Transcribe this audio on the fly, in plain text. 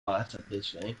that's a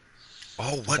bitch thing.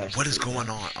 Oh, It's what actually is pretty going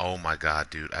good. on? Oh my god,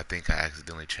 dude. I think I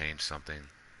accidentally changed something.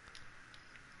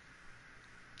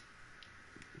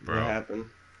 What Bro, happened?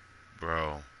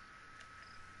 bro.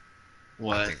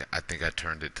 What? I think I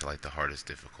turned it to like the hardest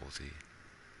difficulty.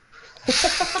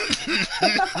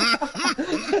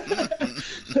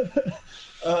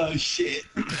 Oh shit.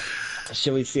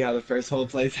 Should we see how the first hole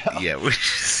plays out? Yeah, we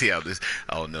should see how this.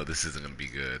 Oh no, this isn't gonna be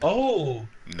good. Oh.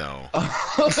 No,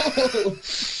 Oh.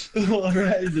 All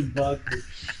right, the bunker.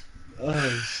 Oh I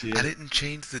shit. didn't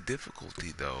change the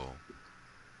difficulty though.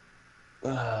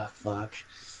 Ah, fuck.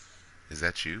 Is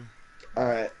that you? All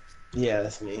right. Yeah,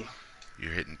 that's me.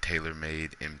 You're hitting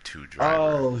TaylorMade M2 driver,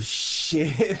 Oh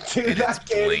shit, and dude! I it's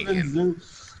can't even blinging. zoom.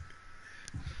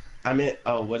 I mean,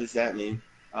 oh, what does that mean?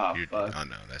 Oh You're. fuck. Oh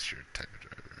no, that's your type of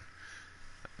driver.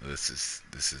 This is.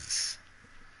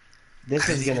 I This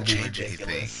is didn't gonna even be change anything.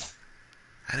 ridiculous.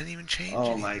 I didn't even change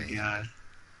Oh my anything. god.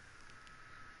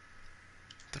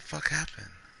 What the fuck happened?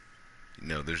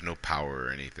 No, there's no power or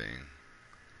anything.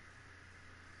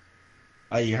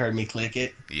 Oh, you heard me click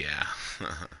it? Yeah.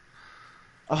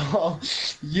 Oh,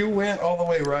 you went all the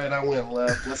way right, I went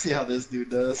left. Let's see how this dude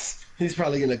does. He's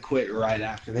probably gonna quit right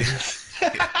after this.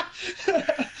 Yeah.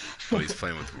 Oh, he's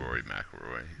playing with Rory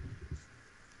McIlroy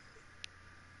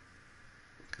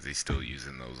because he's still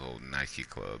using those old Nike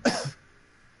clubs.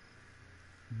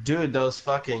 Dude, those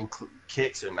fucking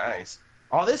kicks are nice.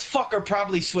 Oh, this fucker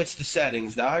probably switched the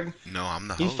settings, dog. No, I'm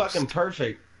the He's fucking host.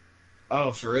 perfect.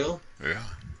 Oh, for real? Yeah.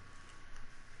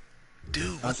 Dude,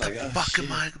 I what was the like, oh fuck am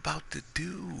shit. I about to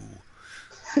do?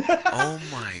 Oh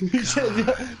my You said,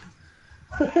 god.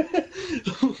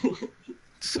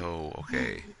 So,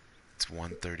 okay. It's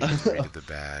 133 to the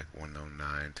back,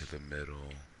 109 to the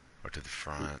middle, or to the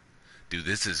front. Dude,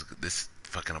 this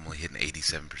fucking, I'm only hitting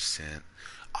 87%.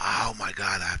 Oh my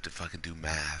god, I have to fucking do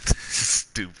math. This is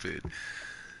stupid.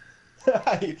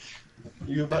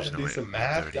 you about There's to no do way. some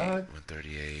math, 130, dog?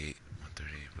 138,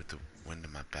 130 with the wind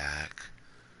in my back.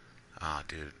 Ah,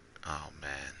 dude. Oh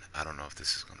man, I don't know if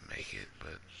this is gonna make it,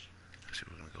 but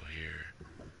actually we're gonna go here.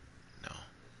 No.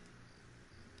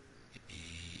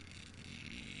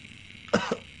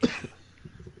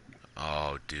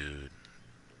 Oh, dude.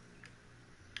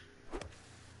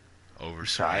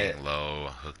 Try it. Overswing, low,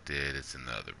 hooked it. It's in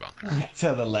the other bunker.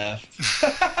 To the left.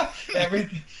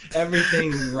 Everything,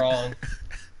 everything's wrong.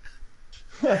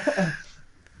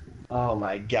 Oh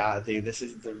my god, dude, this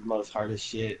is the most hardest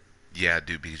shit. Yeah,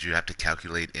 dude, because you have to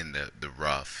calculate in the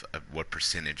rough what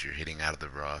percentage you're hitting out of the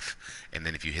rough, and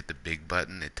then if you hit the big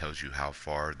button, it tells you how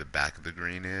far the back of the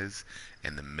green is,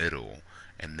 and the middle,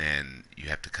 and then you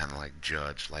have to kind of like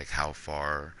judge like how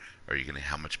far are you gonna,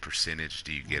 how much percentage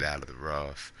do you get out of the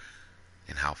rough,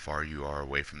 and how far you are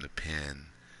away from the pin,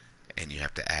 and you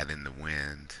have to add in the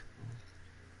wind,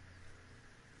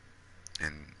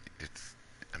 and it's,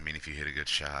 I mean, if you hit a good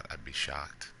shot, I'd be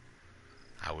shocked.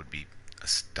 I would be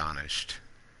astonished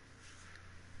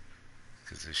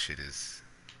because this shit is.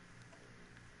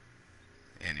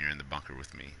 And you're in the bunker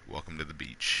with me. Welcome to the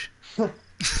beach. Let's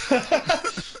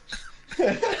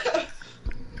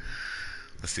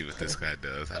see what this guy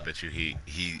does. I bet you he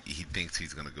thinks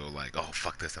he's gonna go like, oh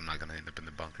fuck this, I'm not gonna end up in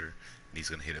the bunker, and he's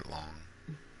gonna hit it long.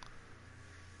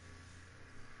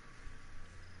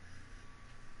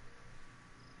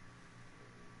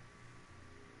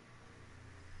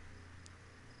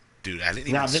 Dude, I didn't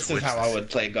even Now this is switch how I this. would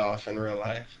play golf in real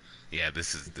life. Yeah,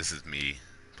 this is me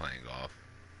playing golf.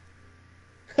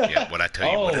 Yeah, what I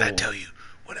tell you? What did I Oh, tell you?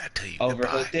 What did I tell you? Goodbye.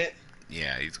 overhooked it.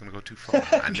 Yeah, he's gonna go too far.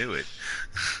 I knew it.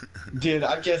 Dude,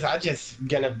 I'm just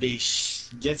gonna be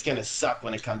just gonna suck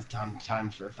when it comes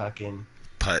time for fucking.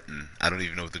 Putting. I don't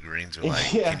even know what the greens are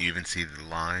like. Yeah, Can you even see the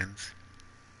lines?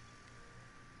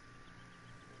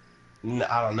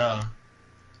 I don't know.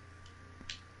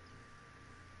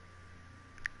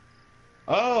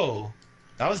 Oh,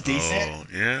 that was decent. Oh,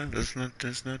 yeah,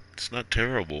 it's not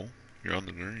terrible. You're on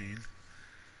the green.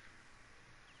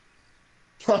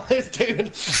 Oh, this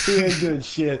dude, he ain't doing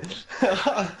shit.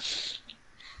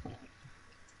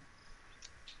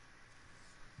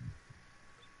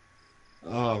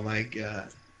 Oh my god,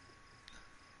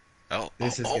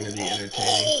 this is gonna be entertaining.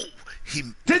 Oh! He,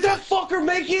 Did that fuck, fucker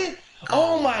make it?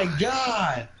 Oh oh my my,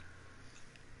 god,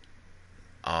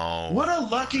 oh what a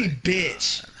lucky my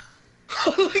bitch!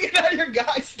 Look at how your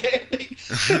guy's standing.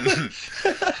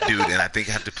 god. Dude, and I think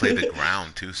I have to play the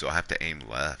ground too, so I have to aim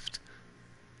left.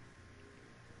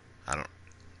 I don't,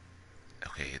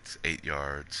 okay, it's 8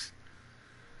 yards.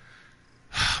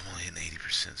 I'm only hitting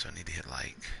 80%, so I need to hit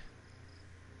like,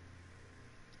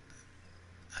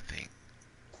 I think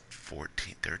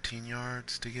 14, 13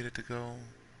 yards to get it to go.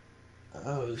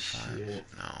 Oh Five. shit.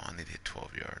 No, I need to hit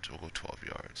 12 yards. We'll go 12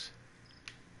 yards.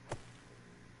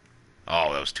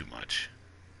 Oh, that was too much.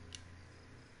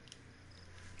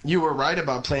 You were right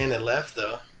about playing it left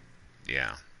though.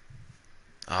 Yeah.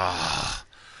 Oh.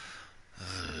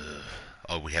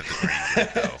 Oh, we have the green grid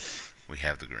though. We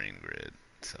have the green grid.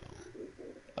 So.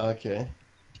 Okay.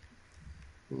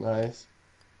 Nice.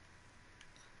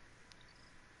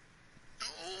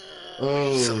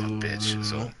 You son of a bitch. Oh.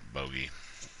 So, bogey.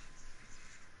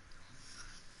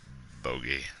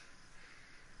 Bogey.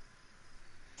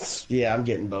 Yeah, I'm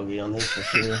getting bogey on this for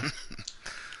sure.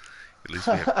 At least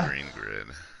we have green grid.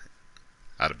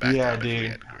 I'd have backed Yeah, out if we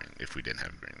dude. had green. If we didn't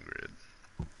have green grid.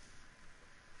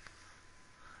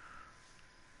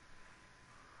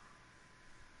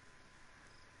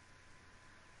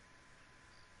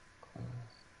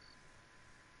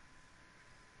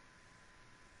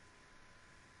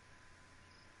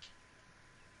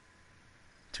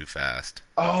 Too fast.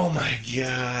 Oh my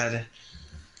god.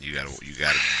 You gotta be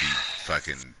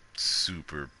fucking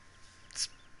super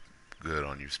good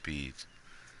on your speed.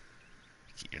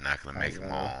 You're not gonna I make them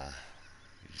know. all.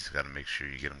 You just gotta make sure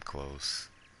you get them close.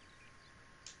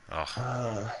 Oh,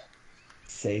 Uh,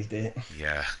 saved it.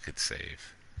 yeah, good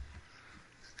save.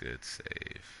 Good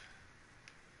save.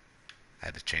 I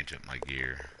had to change up my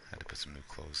gear. I had to put some new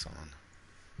clothes on.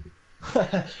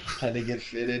 Had to get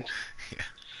fitted. Yeah.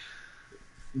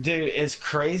 Dude, it's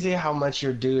crazy how much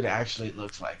your dude actually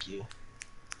looks like you.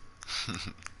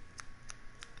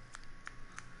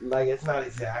 Like, it's not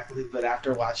exactly, but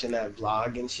after watching that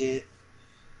vlog and shit,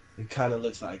 it kind of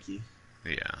looks like you.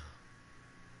 Yeah.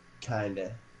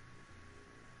 Kinda.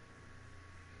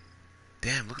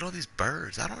 Damn, look at all these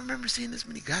birds. I don't remember seeing this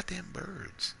many goddamn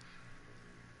birds.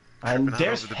 And Tripping out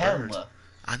there's over the birds. hella.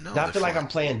 I know I they're feel like I'm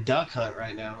flying. playing duck hunt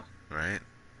right now. Right?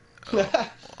 Oh, well,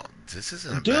 this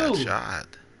isn't a bad Dude, shot.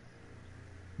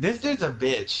 this dude's a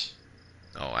bitch.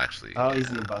 Oh, actually, Oh, he's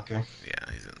in yeah. the bunker.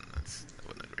 Yeah, he's in. That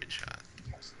wasn't a great shot.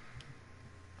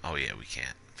 Oh, yeah, we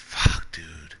can't. Fuck, dude.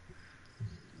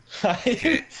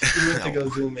 Okay. You went to go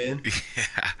zoom in.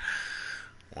 Yeah.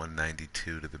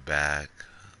 192 to the back,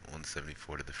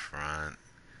 174 to the front.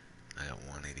 I got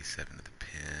 187 to the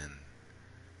pin.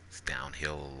 It's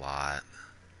downhill a lot.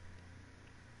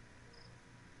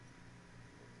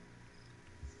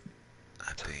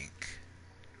 I think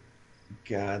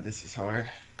God, this is hard.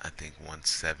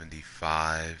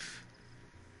 175.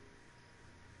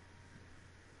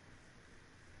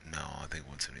 No, I think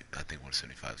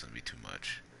 175 is gonna be too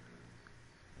much.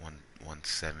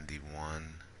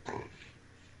 171.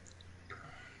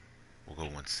 We'll go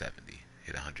 170.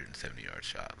 Hit a 170-yard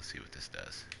shot. Let's see what this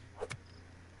does.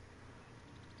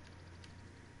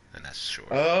 And that's short.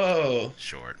 Oh.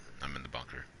 Short. I'm in the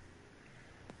bunker.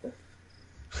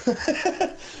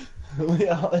 We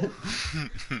all...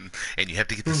 And you have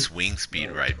to get the swing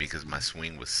speed right because my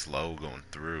swing was slow going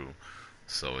through.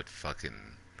 So it fucking...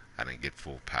 I didn't get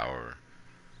full power.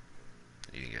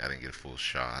 I didn't get a full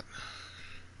shot.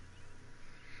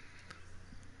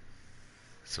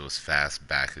 So as fast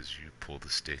back as you pull the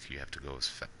stick, you have to go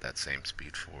that same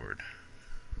speed forward.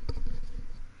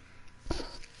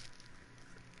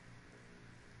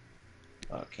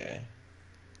 Okay.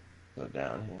 Go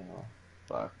downhill.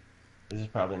 Fuck. This is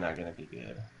probably not gonna be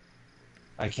good.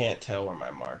 I can't tell where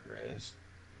my marker is.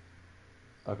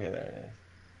 Okay, there it is.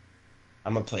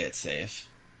 I'm gonna play it safe.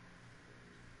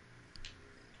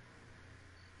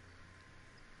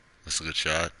 That's a good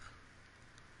shot.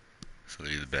 So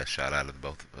you're the best shot out of the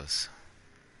both of us.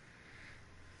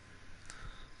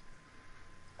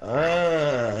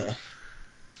 Ah,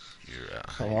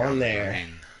 come You're on on the there.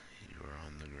 green. You are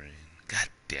on the green. God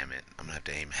damn it! I'm gonna have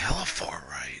to aim hella far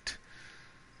right.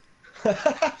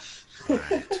 Right.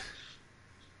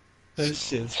 This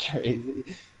So, shit's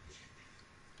crazy.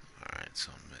 all right.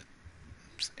 So I'm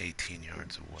at 18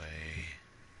 yards away.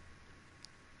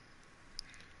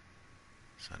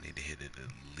 So I need to hit it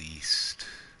at least,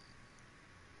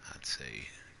 I'd say,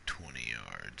 20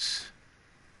 yards.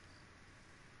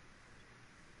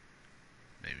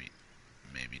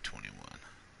 Maybe 21.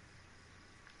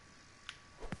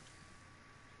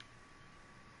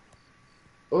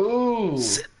 Ooh,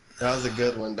 Sit. that was a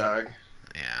good one, dog.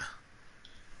 Yeah.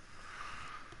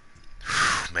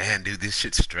 Man, dude, this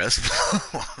shit's stressful.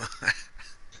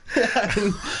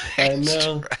 I Ain't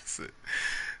know. stress it.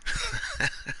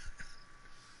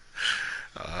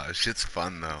 Shit's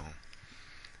fun though.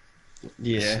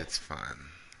 This Yeah. shit's fun.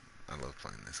 I love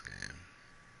playing this game.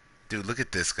 Dude, look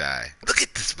at this guy. Look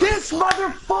at this This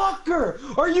motherfucker.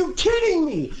 motherfucker! Are you kidding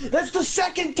me? That's the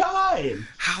second time!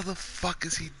 How the fuck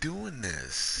is he doing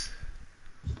this?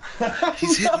 No,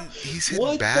 He's hitting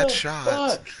what bad the shots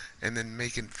fuck? and then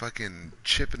making fucking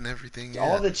chipping everything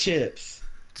All in. the chips.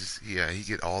 Just yeah, he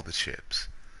get all the chips,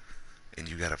 and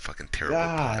you got a fucking terrible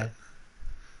putt. God.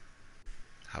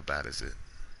 How bad is it?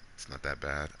 It's not that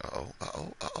bad. Uh oh, uh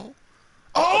oh, uh oh,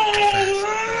 uh oh, too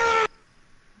fast.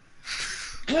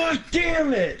 Oh! God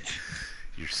damn it!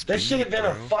 Your That should speed, have been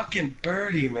a bro. fucking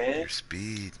birdie, Your man.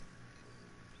 speed.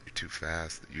 You're too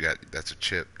fast. You got that's a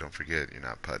chip. Don't forget, you're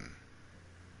not putting.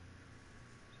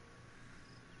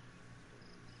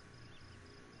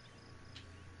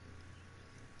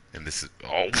 And this is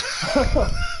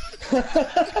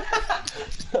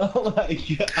Oh my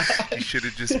you god. should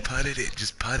have just putted it.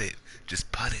 Just put it.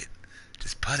 Just put it.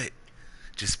 Just put it.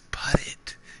 Just put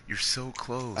it. You're so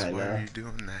close. I Why are know. you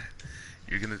doing that?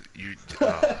 You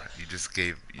just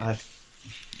gave I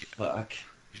fuck.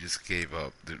 you just gave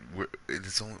up.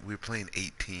 We're playing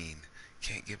 18.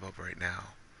 Can't give up right now.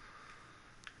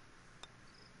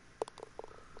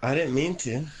 I didn't mean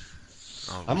to.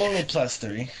 Oh, I'm only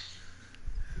 +3.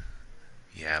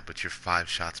 yeah, but you're 5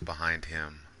 shots behind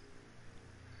him.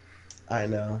 I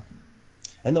know.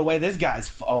 And the way this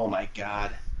guy's, oh my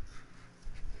god.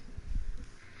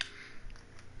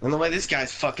 And the way this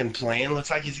guy's fucking playing, looks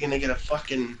like he's gonna get a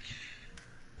fucking.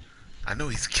 I know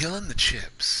he's killing the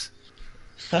chips.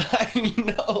 I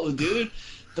know, dude.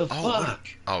 The Oh, what? fuck?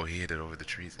 Oh, he hit it over the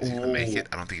trees. Is he gonna make it?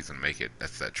 Oh, I don't think he's gonna make it.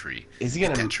 That's that tree. is he Hit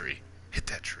that gonna? tree. Hit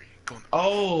that tree. Go in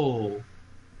Oh,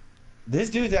 this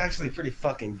dude's actually pretty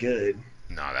fucking good.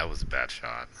 No, that was a bad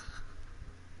shot.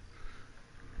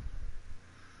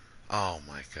 Oh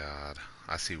my god.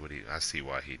 I see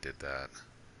why he did that.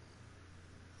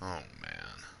 Oh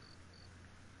man.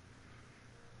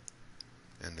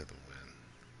 End of the win.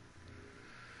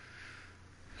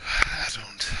 I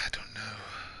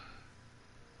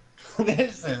don't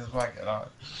This is fucking hard.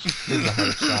 This is a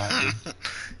hard shot, dude. know.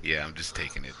 Yeah, I'm just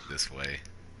taking it this way.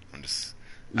 I'm just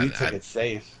You took it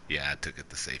safe. yeah, I took it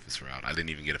the safest route. I didn't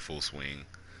even get a full swing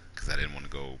because I didn't want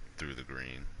to go through the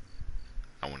green.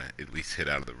 I want to at least hit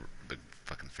out of the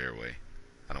fucking fairway.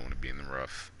 I don't want to be in the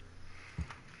rough.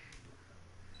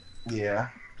 Yeah.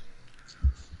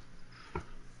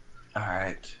 All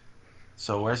right.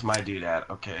 So where's my dude at?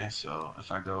 Okay, so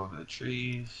if I go over the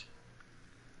trees,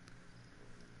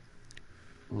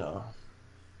 no,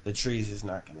 the trees is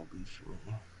not gonna be for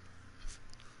me.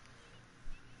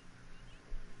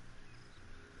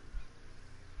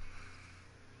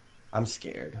 I'm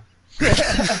scared.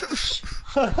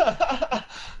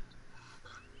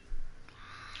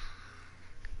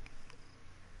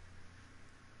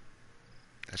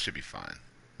 That should be fine.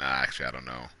 Nah, actually, I don't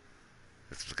know.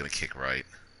 This was gonna kick right.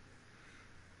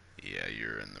 Yeah,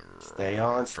 you're in the Stay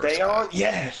on, first stay cut. on.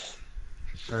 Yes.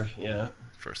 Sure. Yeah.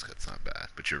 First cut's not bad,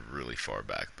 but you're really far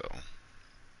back though.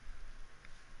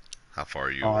 How far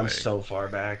are you Oh, I'm away? so far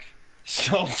back.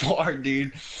 So far,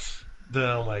 dude.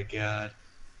 Oh my god.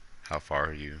 How far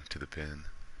are you to the pin?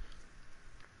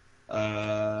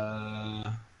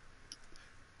 Uh.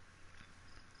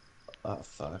 Oh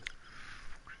fuck.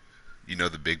 You know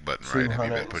the big button, right? Two Have you been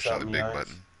hundred and pushing the something big yards.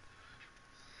 button?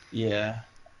 Yeah.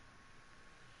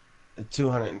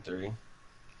 203.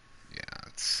 Yeah,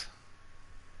 it's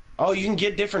Oh, you can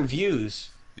get different views.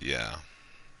 yeah.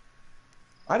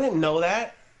 I didn't know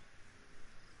that.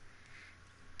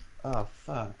 Oh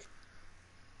fuck.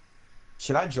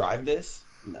 Should I drive this?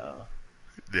 No.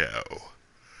 No.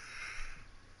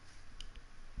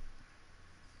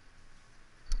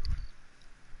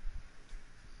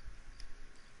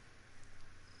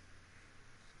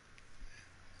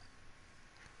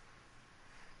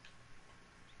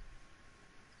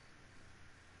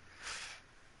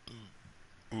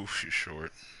 Oof, you're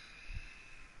short.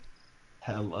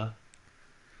 Hella.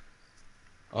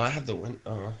 Oh, I have the win.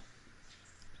 Oh.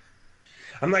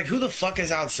 I'm like, who the fuck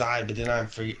is outside? But then I'm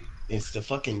free. It's the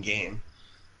fucking game.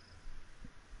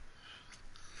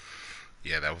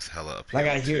 Yeah, that was hella Like uphill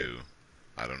I hear. too.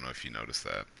 I don't know if you noticed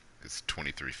that. It's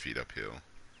 23 feet uphill.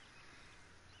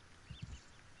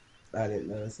 I didn't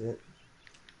notice it.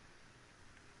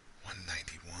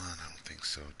 191, I don't think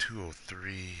so.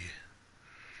 203.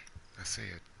 I say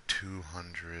a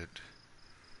 200.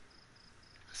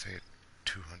 I say a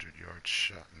 200 yard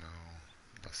shot. No,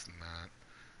 less than that.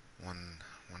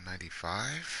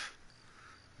 195?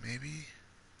 Maybe?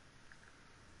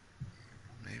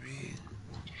 Maybe?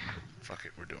 Fuck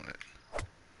it, we're doing it.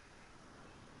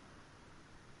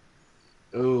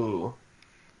 Ooh,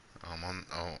 I'm on.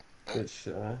 Oh, good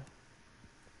shot. alright.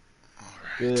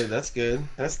 Good. That's good.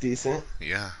 That's decent.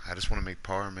 Yeah, I just want to make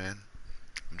par, man.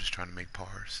 I'm just trying to make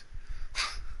pars.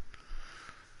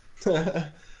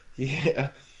 Yeah.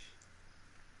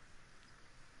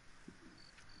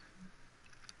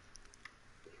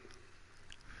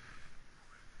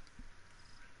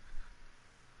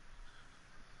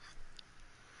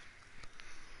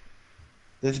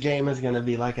 This game is gonna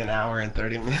be like an hour and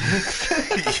 30 minutes.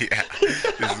 Yeah, this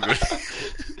is gonna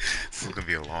this is gonna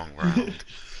be a long round,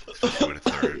 especially with a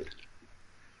third.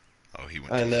 Oh, he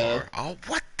went I too know. far. Oh,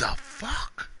 what the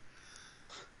fuck?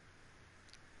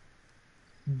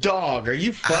 Dog, are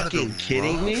you Out of the fucking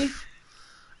kidding me? rough?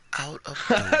 Out of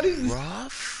the How does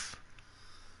rough?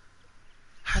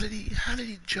 How did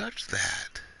he judge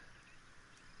that?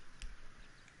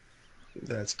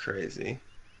 That's crazy.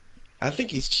 I think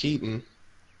he's cheating.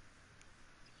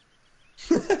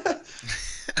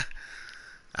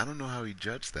 I don't know how he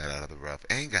judged that out of the rough.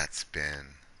 And got spin.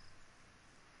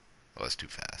 Oh, that's too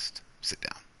fast. Sit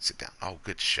down. Sit down. Oh,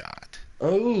 good shot.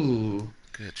 Oh,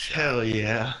 Good shot. hell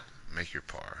yeah. Make your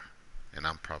par. And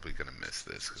I'm probably gonna miss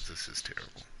this because this is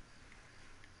terrible.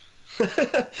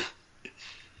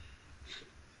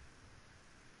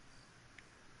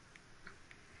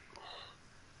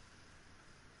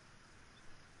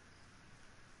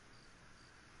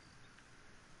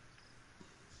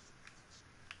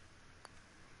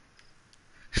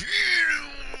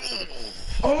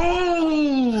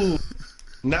 Oh,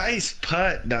 nice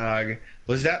putt, dog.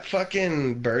 Was that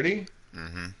fucking birdie?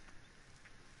 Mm-hmm.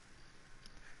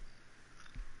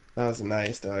 That was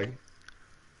nice, dog.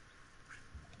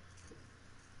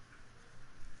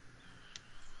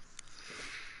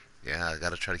 Yeah, I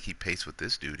gotta try to keep pace with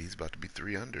this dude. He's about to be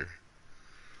 3 under.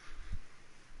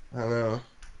 I know.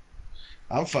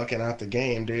 I'm fucking out the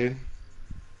game, dude.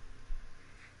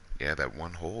 Yeah, that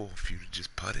one hole, if you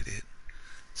just putted it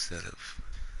instead of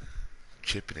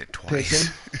chipping it twice.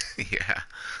 Pissing. Yeah.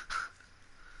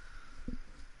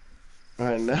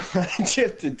 I know. I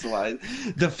chipped it twice.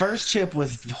 The first chip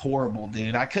was horrible,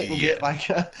 dude. I couldn't Yeah. get like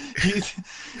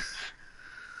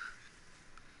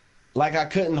like I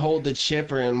couldn't hold the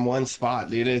chipper in one spot,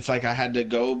 dude. It's like I had to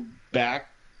go back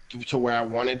to where I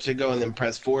wanted to go and then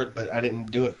press forward, but I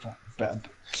didn't do it.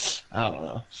 I don't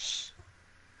know.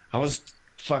 I was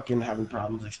fucking having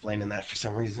problems explaining that for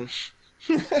some reason.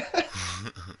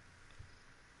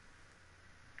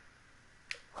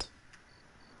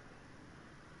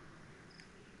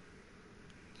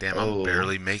 Damn, I'm Oh,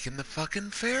 barely making the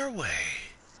fucking fairway.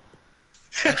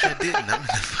 Actually, I didn't. I'm in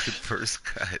the fucking first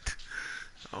cut.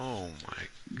 Oh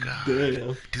my god.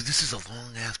 damn. Dude, this is a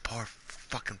long ass par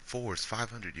fucking four. It's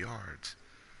 500 yards.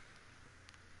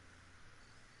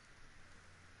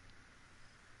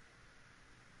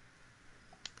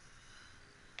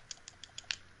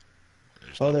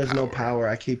 There's Oh, no there's no power. power.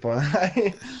 I keep on.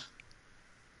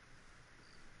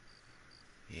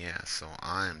 Yeah, so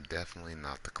I'm definitely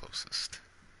not the closest.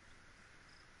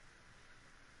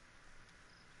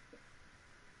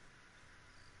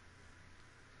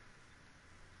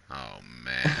 Oh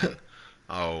man.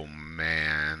 Oh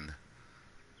man.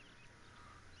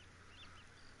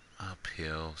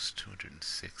 Uphill's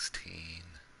 216.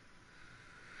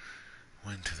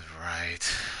 Wind to the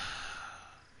right.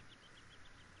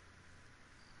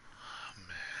 Oh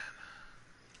man.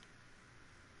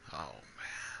 Oh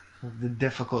The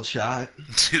difficult shot. man.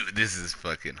 Dude, this is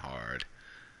fucking hard.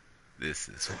 This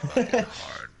is fucking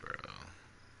hard, bro.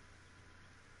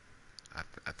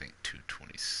 I think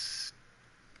 220.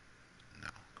 No,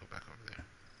 go back over there.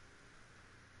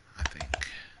 I think.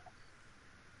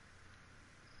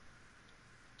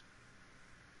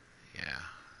 Yeah.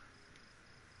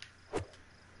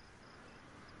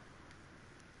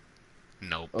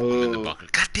 Nope, I'm in the Oh, bunker.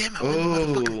 God damn it, I'm in the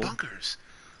motherfucking oh. bunkers.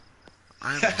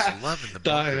 I am just loving the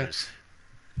Dog, bunkers.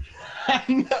 I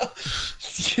know.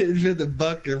 Shit's been the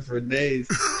bunker for days.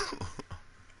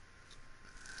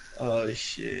 Oh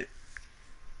shit.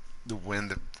 The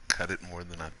wind cut it more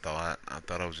than I thought. I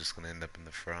thought I was just gonna end up in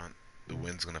the front. The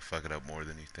wind's gonna fuck it up more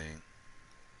than you think.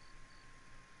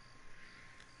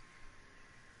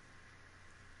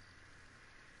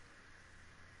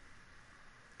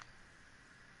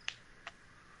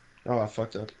 Oh, I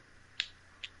fucked up.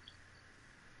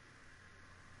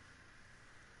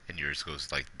 And yours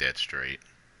goes like dead straight.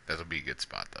 That'll be a good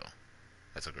spot though.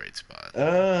 That's a great spot.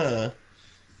 Uh,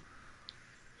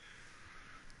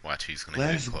 Watch, he's gonna hit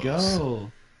it let's close.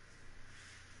 go.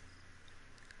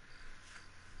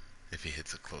 If he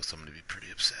hits it close, I'm gonna be pretty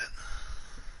upset.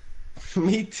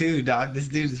 Me too, dog. This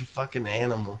dude is a fucking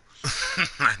animal.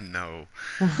 I know.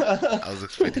 I was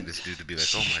expecting this dude to be like,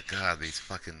 "Oh my god, these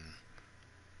fucking."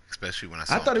 Especially when I I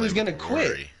saw him thought he play was with gonna quit.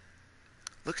 Rory.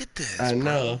 Look at this, I bro.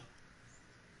 know.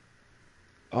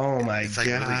 Oh my It's like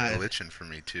really god. glitching for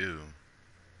me too.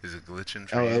 Is it glitching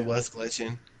for Oh, you? it was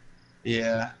glitching.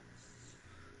 Yeah,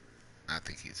 I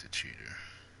think he's a cheater.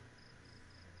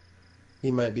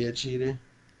 he might be a cheater.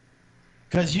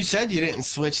 Cause you said you didn't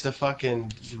switch the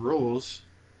fucking rules.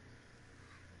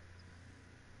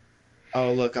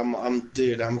 Oh, look,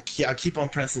 dude, I keep on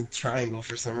pressing triangle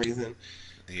for some reason.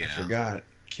 I Yeah. forgot.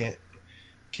 Can't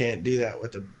can't do that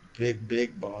with the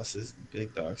big bosses,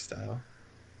 big dog style.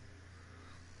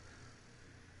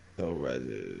 So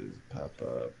reses pop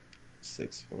up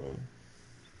 6 1.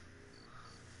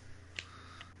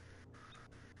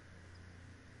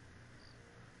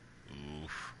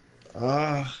 Oof.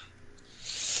 Ah,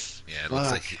 Yeah,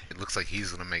 fuck. it looks like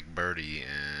he's gonna make birdie,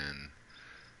 and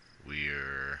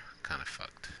we're kind of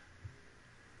fucked.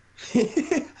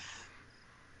 It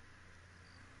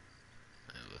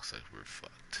looks like we're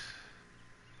fucked.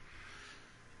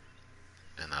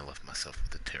 And I left myself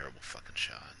with a terrible fucking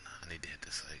shot. I need to hit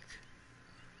this like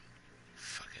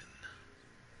fucking.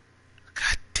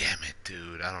 God damn it,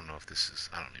 dude. I don't know if this is.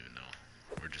 I don't even know.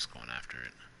 We're just going after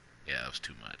it. Yeah, that was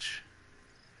too much.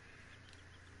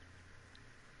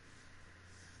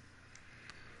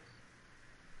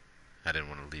 I didn't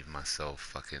want to leave myself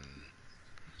fucking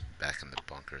back in the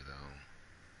bunker though.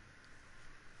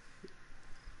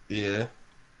 Yeah.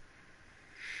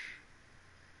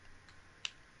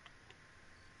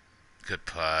 Good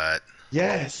putt.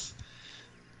 Yes.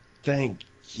 Thank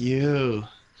you.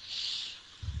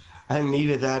 I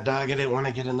needed that, dog. I didn't want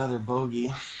to get another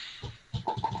bogey.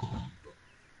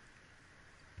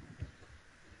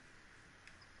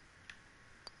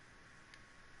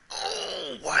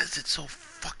 Oh, why is it so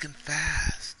fucking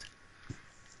fast?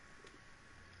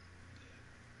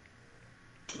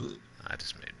 I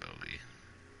just made bogey.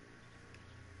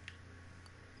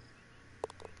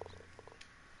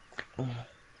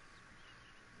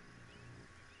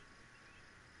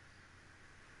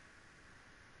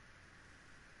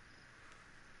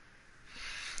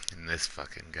 And this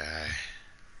fucking guy.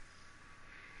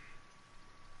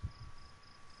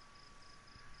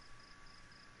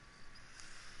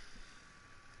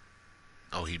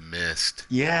 Oh, he missed.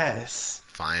 Yes.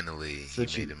 Finally, he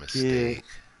Such a made a kid. mistake.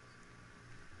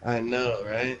 I know,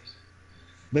 right?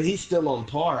 But he's still on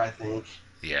par, I think.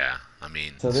 Yeah, I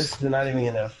mean, So this is not even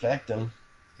going to affect him.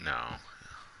 no.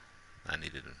 I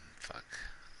needed him. Fuck.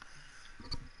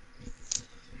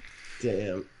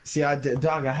 Damn. See,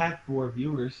 dog, I had 4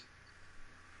 viewers.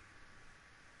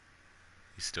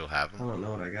 You still have I him? don't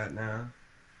know what I got now.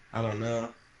 I don't know.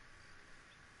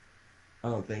 I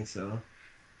don't think so.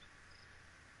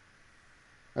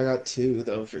 I got 2,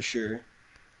 though, for sure.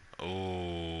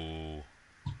 Oh,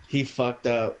 He fucked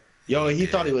up. Yo, he he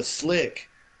thought he did. was slick.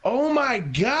 Oh my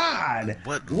God.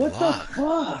 What What the luck?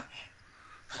 fuck?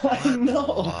 I What know.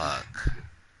 luck?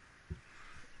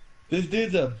 This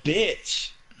dude's a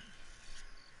bitch.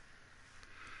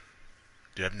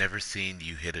 Dude, I've never seen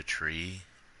you hit a tree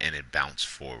and it bounce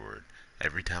forward.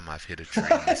 Every time I've hit a tree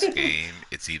in this game,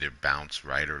 it's either bounced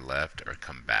right or left or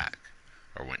come back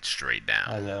or went straight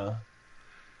I down. know.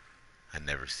 I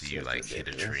never see you Shit's like hit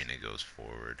a tree ridiculous. and it goes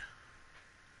forward.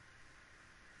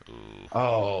 Ooh,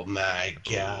 Oh my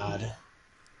ooh. God.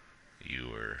 You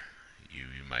were you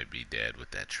might be dead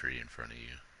with that tree in front of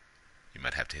you. You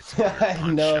might have to hit some weird I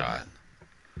punch know. shot.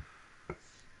 Okay,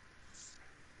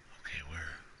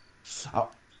 we're I,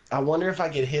 I wonder if I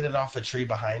could hit it off a tree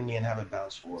behind me and have it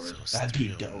bounce so forward. it's That'd be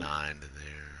dope. 309 to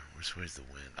there. Where's the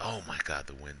wind? Oh my god,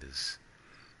 the wind is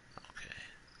okay.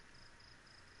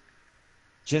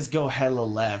 Just go hella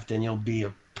left and you'll be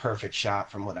a perfect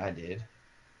shot from what I did.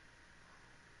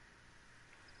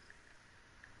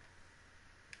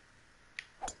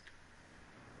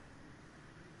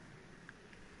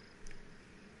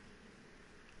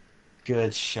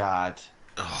 Good shot.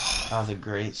 That Oh, was a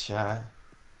great shot.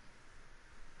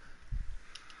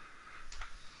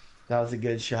 That was a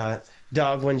good shot.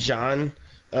 Dog, when John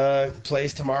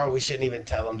plays tomorrow, we shouldn't even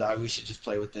tell him, dog. We should just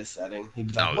play with this setting. He'd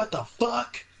be like, no, what the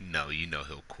fuck? no, you know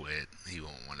he'll quit. He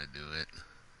won't want to do it.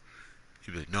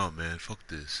 He'll be like, no, man, fuck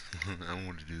this. I don't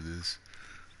want to do this.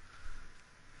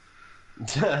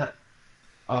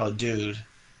 Oh, dude.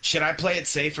 Should I play it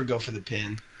safe or go for the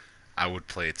pin? I would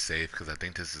play it safe because I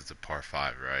think this is a par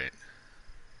 5, right?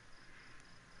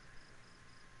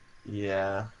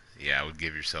 Yeah. Yeah, I would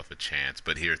give yourself a chance.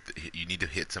 But here, you need to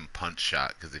hit some punch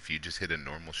shot because if you just hit a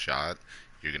normal shot,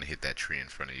 you're going to hit that tree in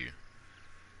front of you.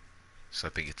 So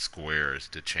I think it's squares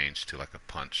to change to like a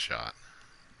punch shot.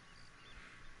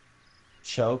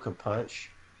 Choke, a punch.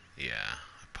 Yeah,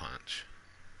 a punch.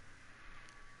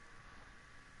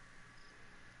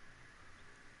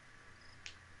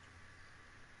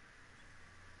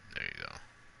 There you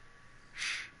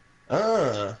go.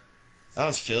 Uh, that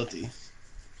was filthy.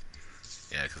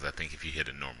 Yeah, because I think if you hit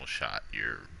a normal shot,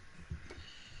 you're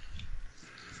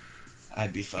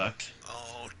I'd be fucked.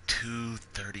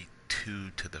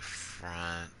 232 to the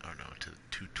front, or no, to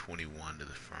 221 to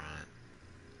the front.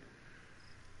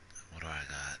 What do I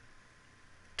got?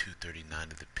 239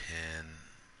 to the pin,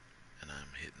 and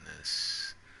I'm hitting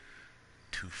this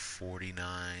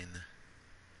 249.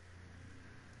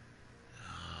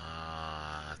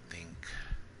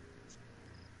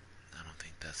 I don't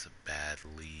think that's a bad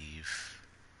leave.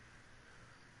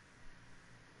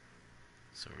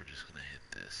 So we're just gonna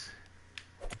hit this.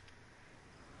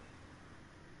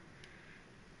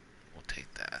 We'll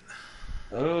take that.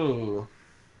 Oh,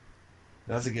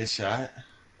 that's a good shot.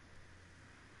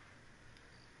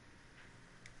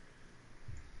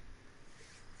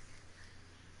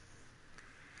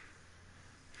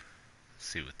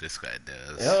 See what this guy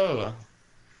does. Oh,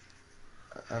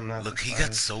 I'm not Look, he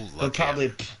got surprised. so He'll lucky.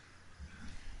 probably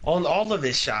on all of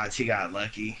his shots he got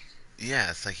lucky.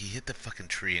 Yeah, it's like he hit the fucking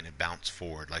tree and it bounced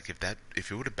forward. Like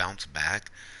if it would have bounced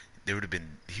back, he would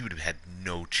have had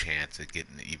no chance at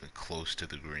getting even close to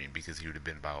the green because he would have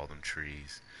been by all them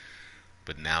trees.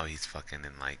 But now he's fucking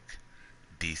in like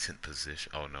decent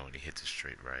position. Oh no, and he hits it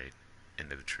straight right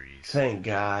into the trees. Thank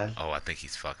God. Oh, I think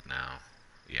he's fucked now.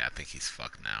 Yeah, I think he's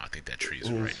fucked now. I think that tree's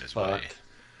He's right in his way.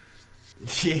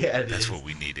 fucked. Yeah, it That's is what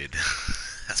we needed.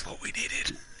 That's what we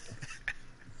needed.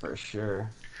 for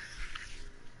sure.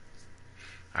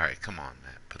 All right, come on,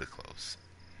 Matt. Put it close.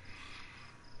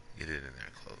 Get it in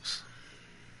there close.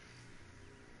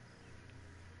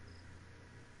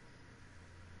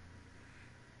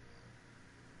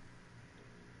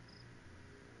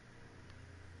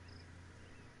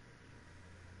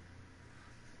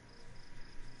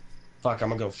 Fuck, I'm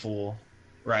gonna go full.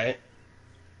 Right?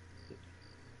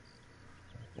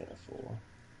 Yeah, full.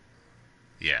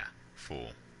 Yeah, fool.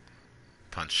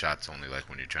 Punch shots only like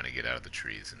when you're trying to get out of the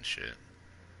trees and shit.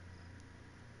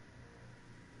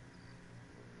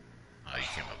 Oh, you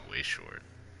came up way short.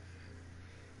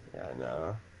 Yeah, I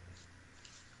know.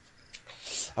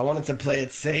 I wanted to play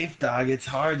it safe, dog. It's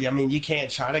hard. I mean, you can't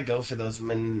try to go for those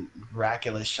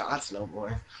miraculous shots no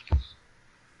more.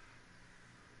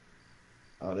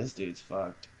 Oh, this dude's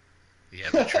fucked. Yeah,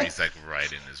 the tree's like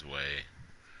right in his way.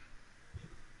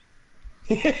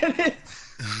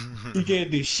 You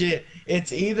can't do shit.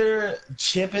 It's either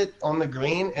chip it on the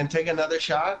green and take another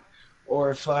shot,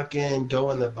 or fucking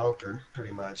go in the bunker,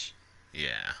 pretty much.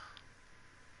 Yeah.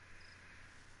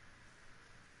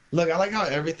 Look, I like how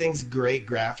everything's great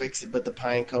graphics, but the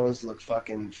pine cones look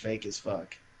fucking fake as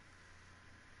fuck.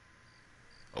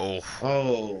 Oh.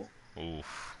 Oh,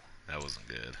 Oof. That wasn't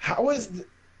good. how is?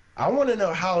 I want to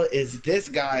know how is this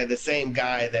guy the same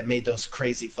guy that made those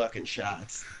crazy fucking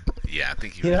shots? Yeah, I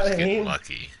think he You was know what just I getting mean?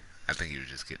 lucky. I think he was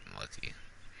just getting lucky.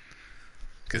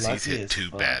 Because he's Lucky hit as two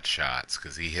fuck. bad shots.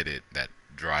 Because he hit it, that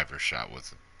driver shot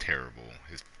was terrible.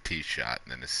 His tee shot,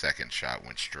 and then his second shot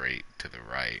went straight to the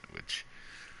right, which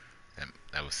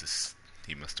that was his.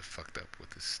 He must have fucked up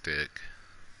with his stick.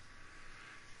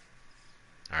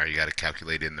 Alright, you got to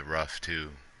calculate in the rough too,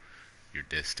 your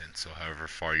distance. So however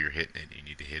far you're hitting it, you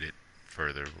need to hit it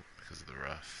further because of the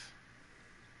rough.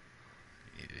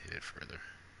 You need to hit it further.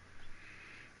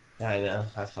 I know.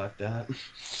 I fucked up.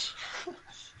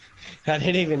 I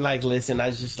didn't even like listen. I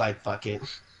was just like, fuck it.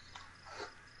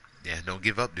 Yeah, don't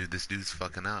give up, dude. This dude's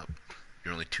fucking up.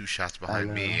 You're only two shots I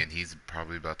behind me, know. and he's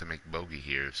probably about to make bogey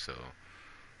here. So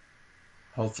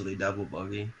Hopefully double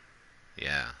bogey.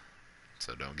 yeah,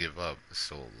 so don't give up. There's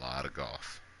still a lot of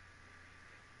golf.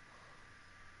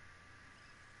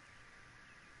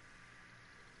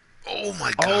 Oh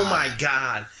my Oh god. my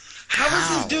god. How is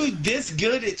this How? dude this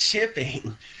good at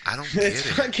chipping? I don't It's get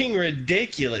it. fucking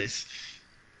ridiculous.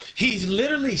 He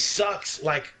literally sucks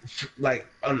like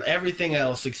on everything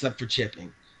else except for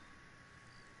chipping.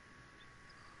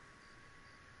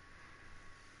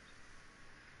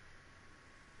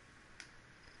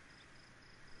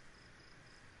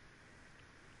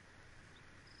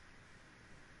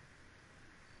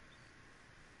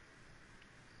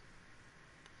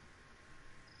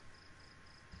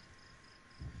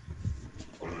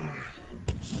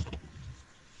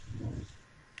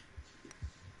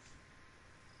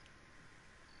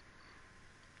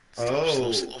 Slow, slow,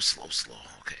 Oh, slow, slow, slow.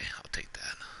 Okay, I'll take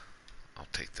that. I'll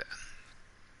take that.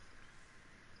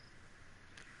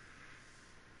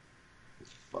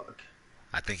 fuck.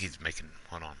 I think he's making.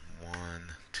 Hold on. One,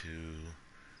 two,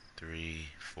 three,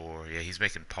 four. Yeah, he's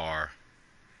making par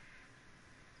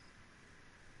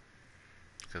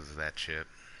because of that chip.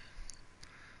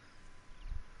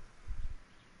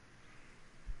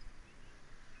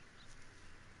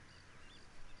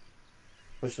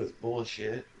 Which was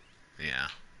bullshit. Yeah.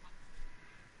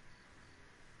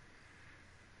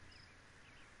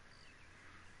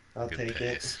 I'll Good take it.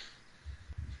 pace.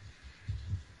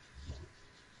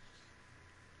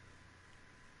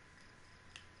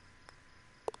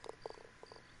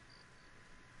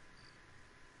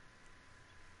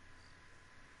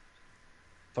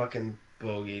 fucking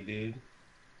bogey, dude.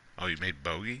 Oh, you made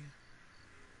bogey?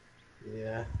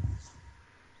 Yeah.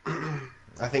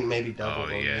 I think maybe double Oh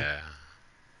bogey. yeah.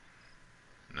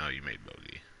 No, you made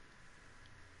bogey.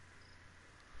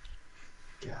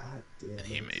 God And damn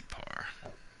he it. made par.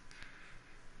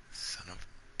 Son of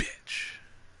a bitch.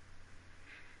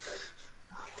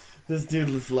 This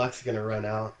dude's luck's gonna run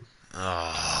out.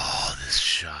 Oh, this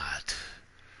shot.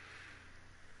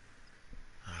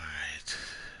 Alright.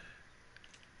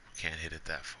 Can't hit it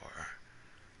that far.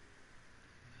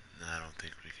 I don't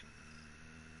think we can.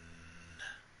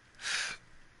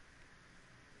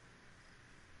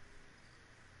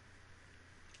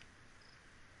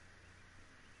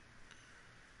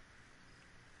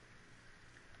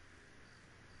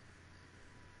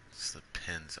 So the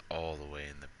pin's all the way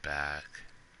in the back.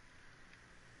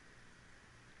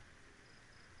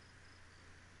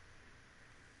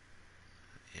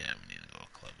 Yeah, we need to go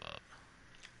club up.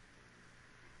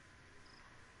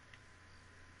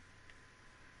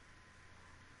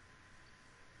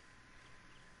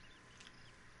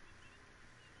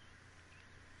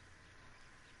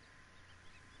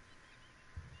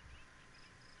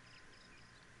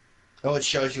 Oh, it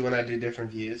shows you when I do different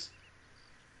views.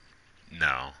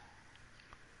 No.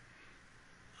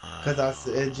 Because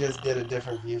it just did a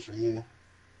different view for you.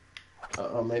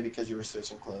 Oh, maybe because you were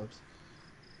switching clubs.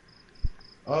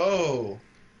 Oh,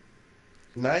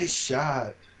 nice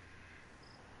shot.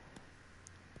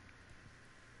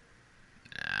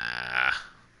 Nah.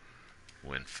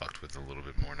 Wind fucked with a little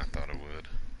bit more than I thought it would.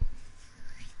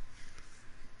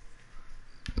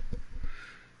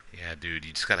 Yeah, dude,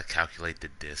 you just gotta calculate the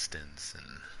distance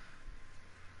and.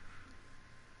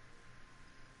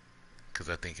 Because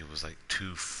I think it was like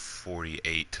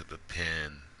 248 to the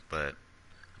pin, but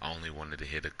I only wanted to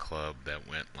hit a club that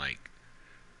went like.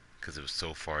 Because it was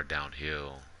so far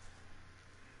downhill.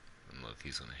 And look,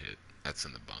 he's gonna hit. That's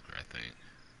in the bunker, I think.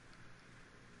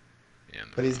 Yeah, in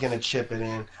But the he's gonna rough. chip it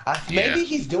in. Yeah. Maybe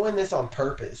he's doing this on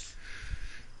purpose.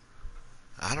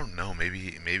 I don't know. Maybe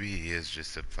he is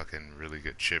just a fucking really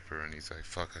good chipper, and he's like,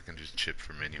 fuck, I can just chip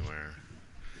from anywhere.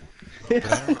 But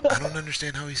I don't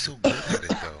understand how he's so good at it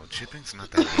though. Chipping's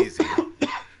not that easy.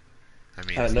 I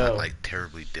mean, I it's not know. like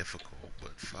terribly difficult,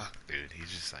 but fuck, dude, he's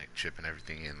just like chipping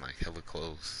everything in like hella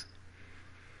close.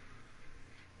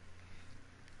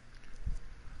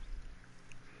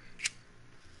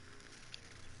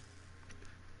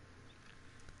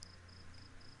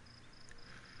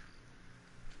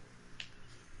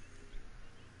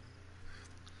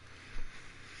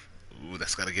 Ooh,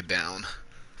 that's gotta get down.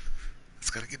 That's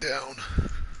gotta get down.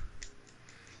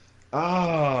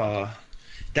 Ah,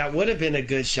 that would have been a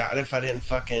good shot if I didn't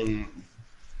fucking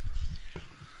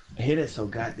hit it so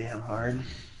goddamn hard.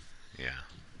 Yeah,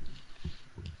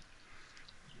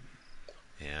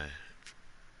 yeah,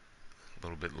 a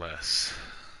little bit less.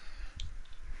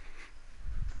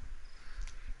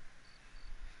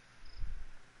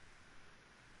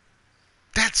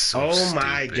 That's so Oh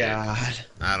my stupid. god.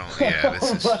 I don't. Yeah,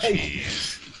 this is Like,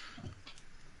 cheese.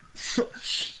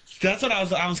 that's what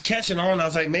I was catching on. I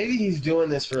was like, maybe he's doing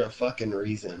this for a fucking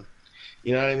reason.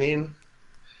 You know what I mean?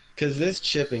 Because this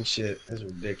chipping shit is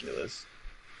ridiculous.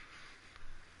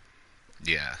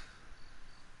 Yeah.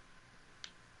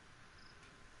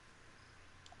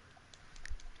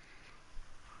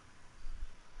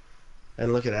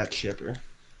 And look at that chipper.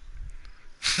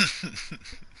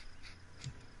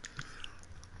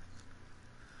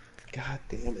 God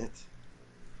damn it.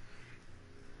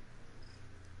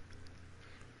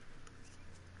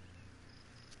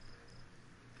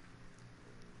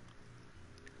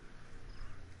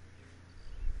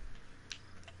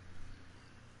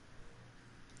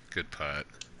 Good putt.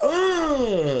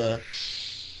 Ugh.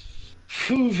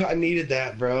 Whew, I needed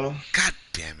that, bro. God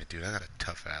damn it, dude. I got a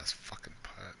tough ass fucking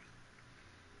putt.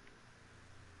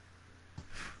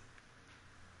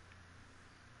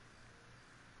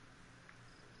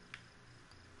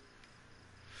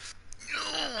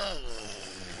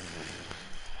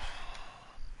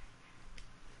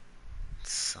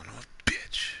 Son of a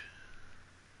bitch.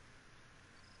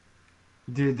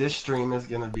 Dude, this stream is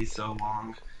gonna be so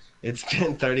long. It's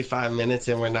been 35 minutes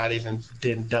and we're not even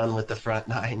been done with the front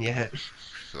nine yet.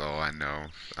 So I know.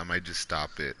 I might just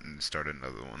stop it and start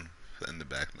another one in the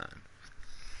back nine.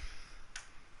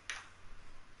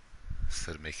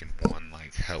 Instead of making one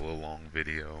like hella long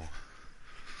video.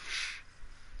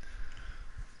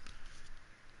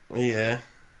 Yeah.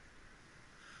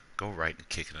 Go right and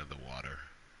kick into the water.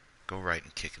 Go right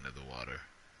and kick into the water.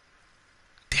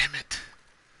 Damn it.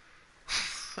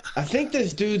 I think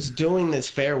this dude's doing this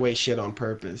fairway shit on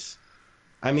purpose.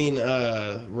 I mean,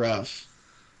 rough.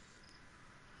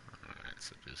 Alright,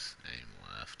 so just aim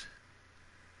left.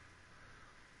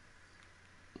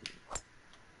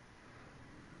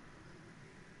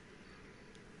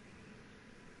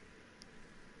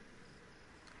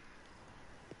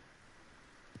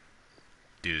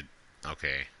 Dude,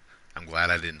 okay. I'm glad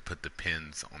I didn't put the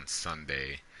pins on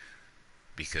Sunday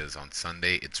because on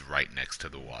Sunday it's right next to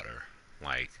the water.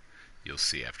 Like, you'll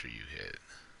see after you hit.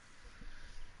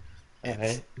 It's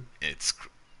Alright. it's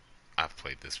I've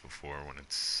played this before when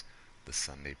it's the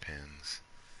Sunday pins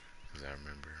because I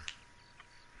remember.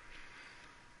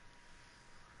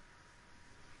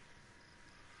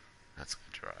 That's a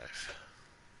good drive.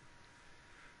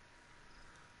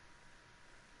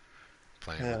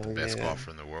 Playing with the Hell best yeah.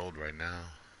 golfer in the world right now.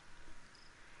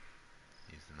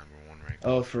 He's the number one ranked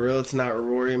Oh, for golfer. real? It's not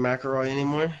Rory McIlroy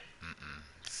anymore? Mm-mm.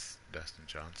 It's Dustin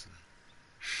Johnson.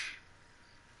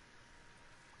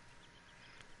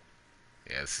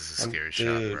 Yeah, this is a scary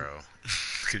shot, Dude, bro.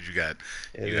 Cause it you got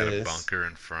a is. bunker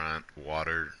in front,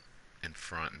 water in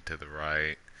front and to the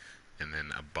right, and then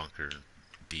a bunker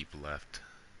deep left,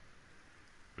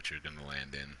 which you're gonna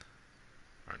land in.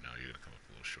 Or no, you're gonna come up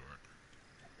a little short.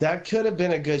 That could have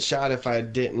been a good shot if I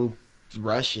didn't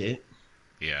rush it.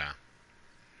 Yeah.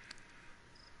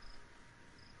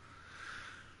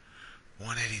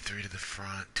 183 to the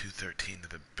front, 213 to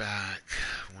the back.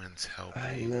 Wind's I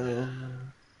helping. know.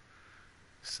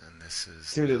 And this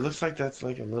is Dude, it not. looks like that's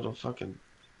like a little fucking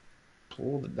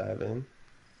pool to dive in.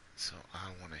 So I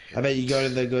want to I hit. bet you go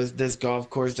to this golf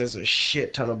course, there's a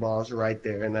shit ton of balls right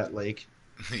there in that lake.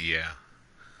 Yeah.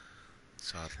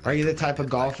 So I'd Are like you to the land type of it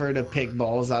like golfer to pick one.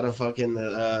 balls out of fucking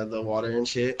the water and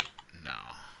shit? No.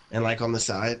 And like on the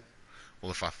side?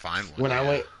 Well, if I find one, When I yeah.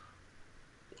 went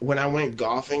when I went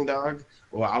golfing, dog,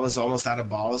 well, I was almost out of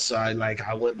balls, so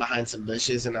I went behind some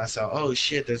bushes and I saw, oh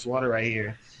shit, there's water right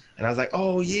here. And I was like,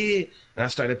 oh yeah. And I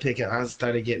started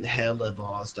getting hella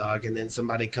balls, dog. And then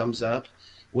somebody comes up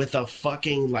with a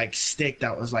fucking like stick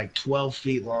that was like 12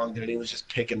 feet long, dude. He was just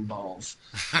picking balls.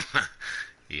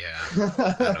 Yeah.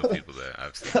 I know I people that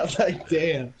I've seen was people do like, that.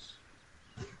 damn.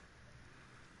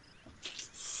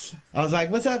 I was like,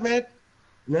 what's up, man?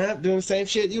 Nah, doing the same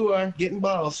shit you are, getting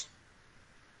balls.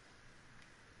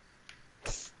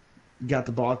 Got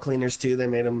the ball cleaners too. They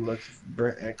made them look Oh,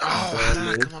 how brand did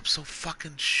I new. come up so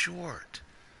fucking short?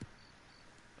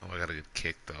 Oh, I got a good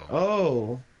kick though.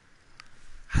 Oh,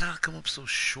 How did I come up so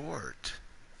short?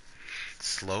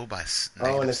 Slow by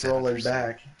oh, and negative it's rolling 7%.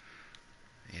 back.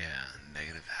 Yeah,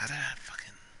 negative. How did I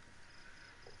fucking?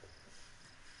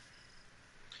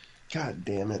 God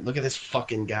damn it! Look at this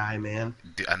fucking guy, man.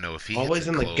 I know if he hits Always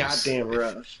it in the close, goddamn if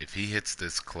rough. if he hits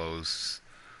this close,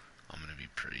 I'm gonna be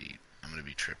pretty. I'm gonna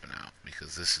be tripping out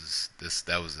because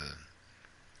that was a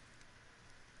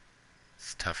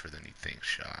it's tougher than you think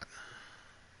shot.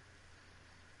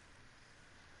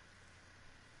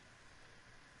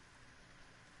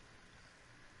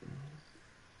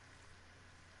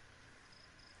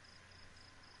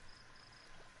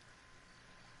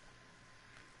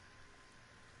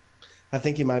 I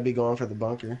think he might be going for the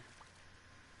bunker.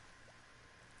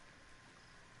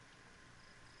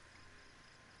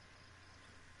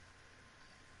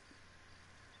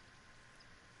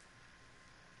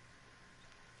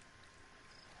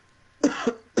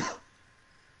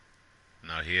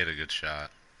 No, he had a good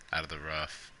shot out of the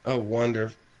rough. A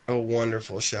wonder, a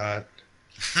wonderful shot.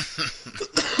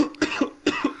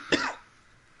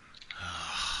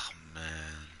 Oh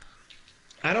man,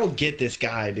 I don't get this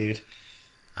guy, dude.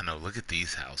 I know. Look at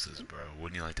these houses, bro.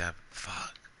 Wouldn't you like to have?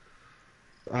 Fuck.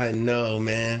 I know,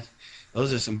 man.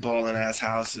 Those are some balling ass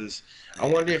houses. I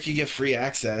wonder Yeah. if you get free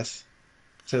access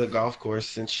to the golf course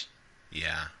since.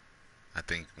 Yeah. I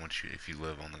think if you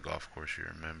live on the golf course, you're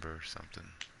a member or something.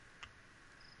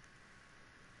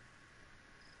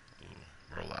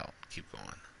 Ooh, roll out. Keep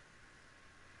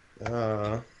going.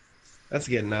 Uh, that's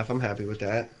good enough. I'm happy with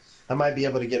that. I might be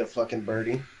able to get a fucking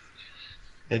birdie.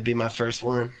 It'd be my first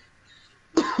one.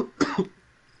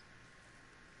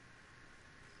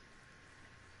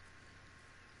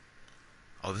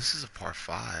 Oh, this is a par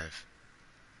five.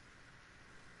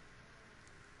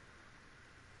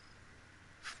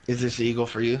 Is this eagle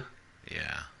for you?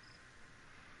 Yeah.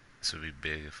 This would be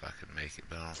big if I could make it,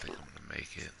 but I don't think I'm gonna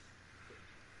make it.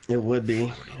 It would be.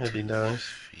 It'd 42 be nice.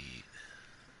 feet.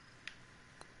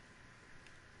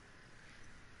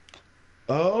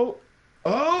 Oh,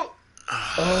 oh,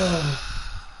 oh.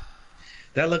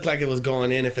 That looked like it was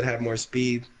going in if it had more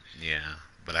speed. Yeah,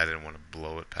 but I didn't want to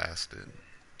blow it past it.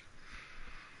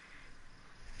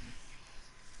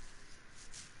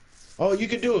 Oh, you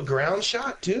could do a ground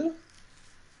shot too?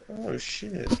 Oh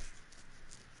shit.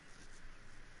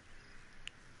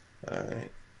 All right,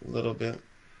 a little bit.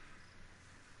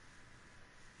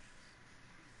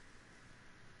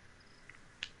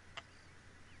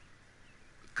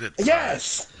 Good putt.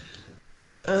 Yes.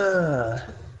 Uh,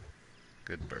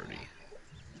 Good birdie.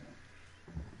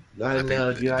 I I think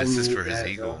know, dude. I this is need for his that,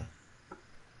 bro. eagle.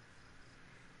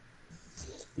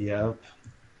 Yep.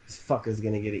 This fucker's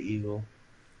gonna get an eagle.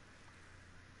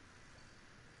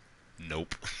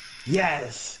 Nope.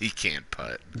 Yes. He can't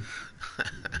putt.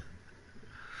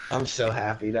 I'm so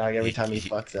happy, dog. Every he, time he he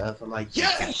fucks up, I'm like, he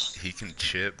can yes. he can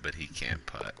chip, but he can't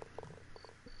putt.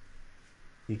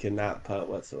 He cannot putt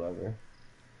whatsoever.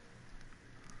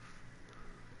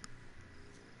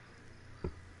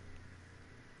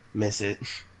 Miss it.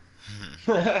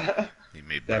 That'd He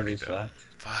made be birdie though. fucked.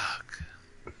 Fuck.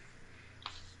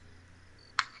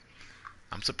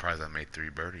 I'm surprised I made 3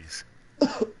 birdies.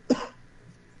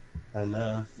 I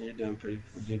know. You're doing pretty.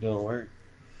 You're doing work.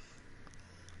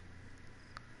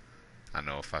 I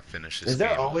know if I finish this Is there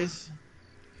game always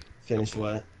finish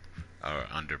above what? or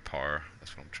under par,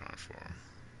 that's what I'm trying for.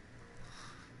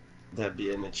 That'd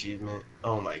be an achievement.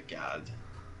 Oh my god.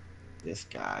 This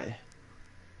guy.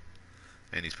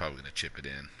 And he's probably gonna chip it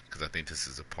in because I think this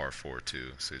is a par 4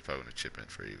 too, so he's probably gonna chip in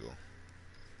for eagle.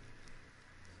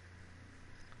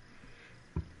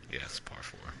 Yeah, it's par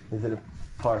 4. Is it a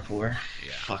par four?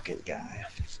 Yeah, Fucking guy.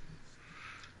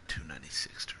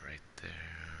 296 to right there.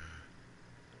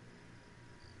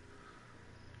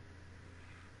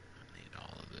 I need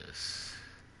all of this.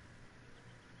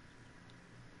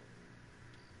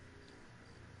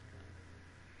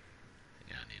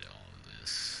 Yeah, I need all of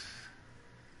this.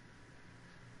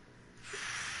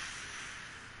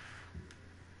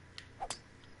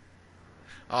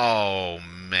 Oh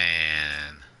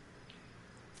man.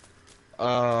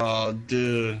 Oh,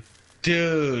 dude.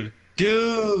 Dude.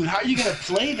 How are you gonna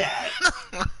play that?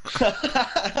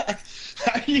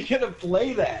 How are you gonna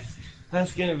play that?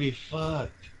 That's gonna be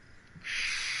fucked.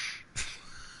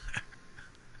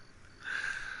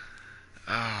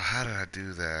 Oh, how did I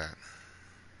do that?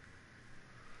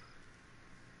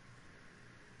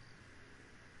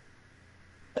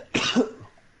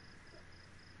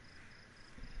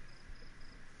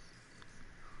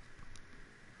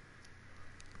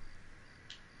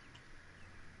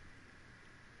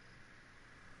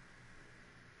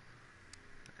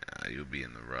 You'll be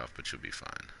in the rough, but you'll be fine.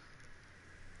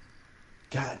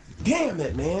 God damn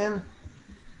it, man.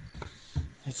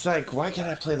 It's like, why can't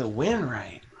I play the win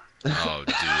right? Oh,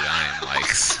 dude, I am like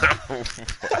so.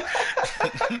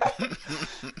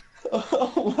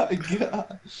 Oh my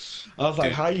god. I was like,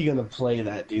 Dude, how are you gonna play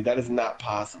that, dude? That is not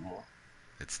possible.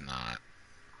 it's not.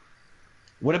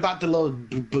 What about the little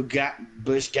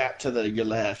bush gap to your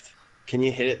left? Can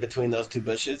you hit it between those two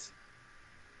bushes?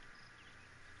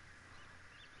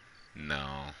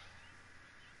 No.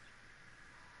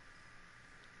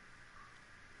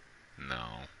 No.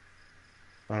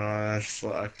 Oh, that's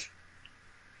fucked.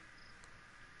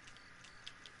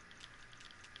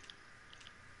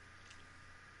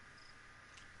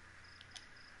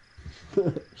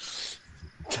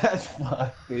 That's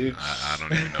fucked, dude. I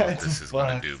don't even know what That's this is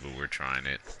gonna fucked. do, but we're trying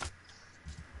it.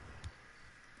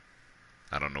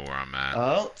 I don't know where I'm at.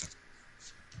 Oh,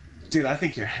 dude, I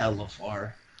think you're hella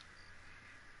far.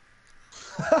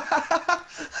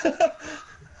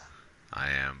 I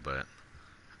am, but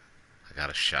I got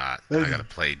a shot. I This- gotta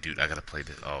play, dude. I gotta play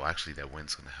this. Oh, actually, that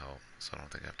wind's gonna help, so I don't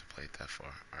think I have to play it that far.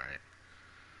 All right.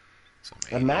 So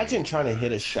I'm 80. Imagine trying to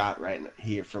hit a shot right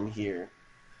here from here.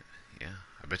 Yeah,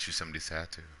 I bet you somebody's had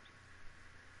to.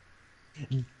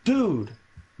 Dude,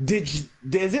 is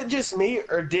it just me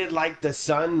or did like the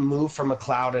sun move from a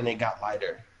cloud and it got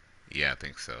lighter? Yeah, I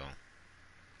think so.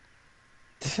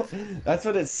 That's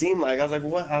what it seemed like. I was like,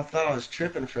 what? I thought I was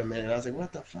tripping for a minute. I was like,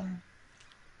 what the fuck?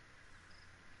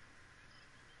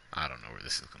 I don't know where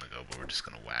this is gonna go, but we're just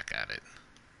gonna whack at it.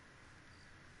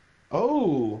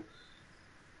 Oh,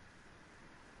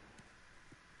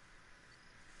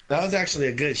 that was actually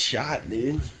a good shot,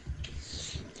 dude.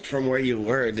 From where you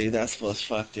were, dude. That's what's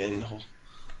fucked in.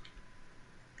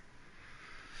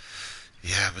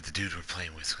 Yeah, but the dude we're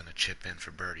playing with is gonna chip in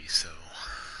for birdie, so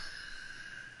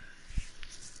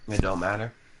It don't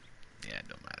matter. yeah, it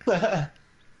don't matter.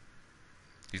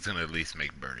 He's gonna at least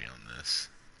make birdie on this.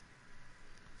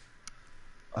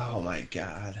 Oh my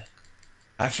god.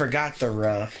 I forgot the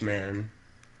rough, man.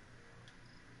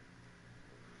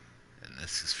 And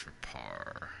this is for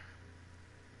par.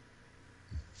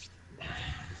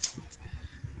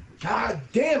 God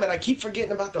damn it, I keep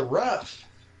forgetting about the rough.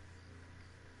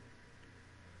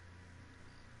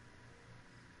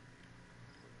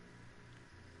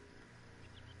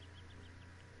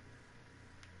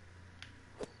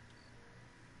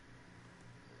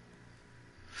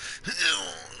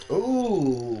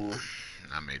 Ooh.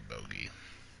 I made bogey.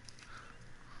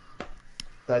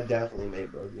 That definitely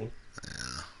made bogey.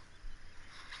 Yeah.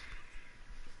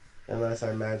 Unless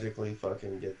I magically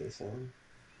fucking get this in.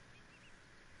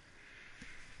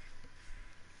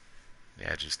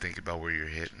 Yeah, just think about where you're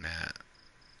hitting at.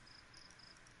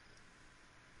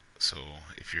 So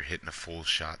if you're hitting a full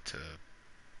shot to,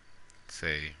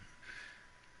 say,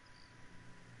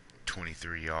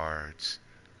 23 yards,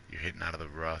 you're hitting out of the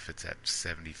rough, it's at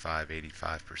 75,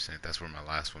 85%. That's where my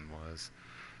last one was.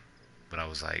 But I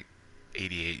was like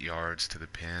 88 yards to the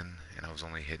pin, and I was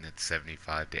only hitting it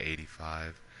 75 to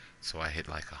 85. So I hit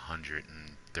like a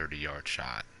 130-yard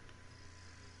shot.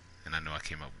 And I know I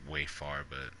came up way far,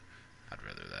 but I'd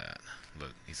rather that.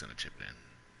 Look, he's going to chip it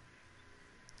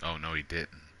in. Oh, no, he didn't.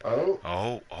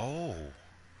 Oh, Oh,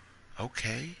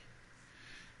 okay.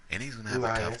 And he's going to have a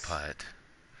tough nice. putt.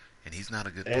 And he's not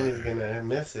a good And he's putter. gonna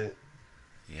miss it.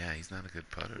 Yeah, he's not a good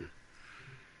putter.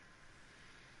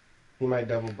 He might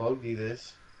double bogey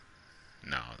this.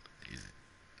 No, he's,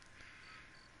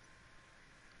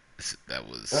 that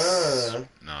was... Uh,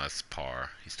 No, that's par.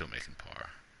 He's still making par.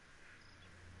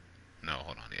 No,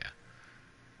 hold on, yeah.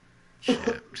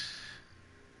 Chipped.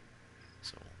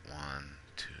 So 1,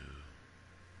 2,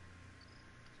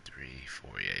 3,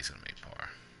 4. Yeah, he's gonna make par.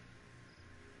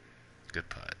 Good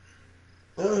putt.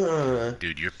 uh,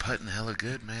 Dude, you're putting hella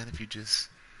good, man, if you just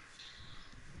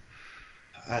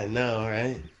I know,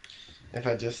 right? If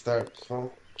I just start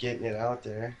getting it out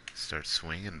there. start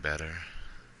swinging better.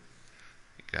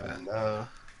 You I gotta know.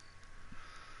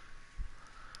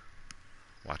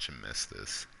 watch him miss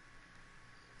this.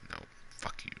 No,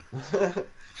 fuck you.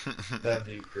 That'd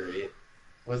be great.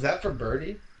 Was that for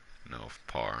birdie? No,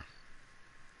 par.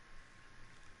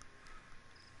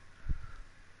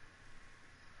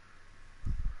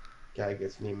 Guy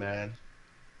gets me mad.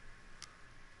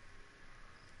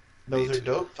 Me Those are too.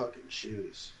 dope fucking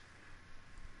shoes.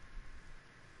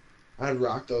 I'd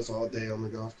rock those all day on the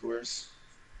golf course.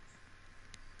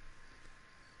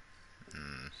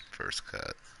 First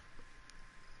cut.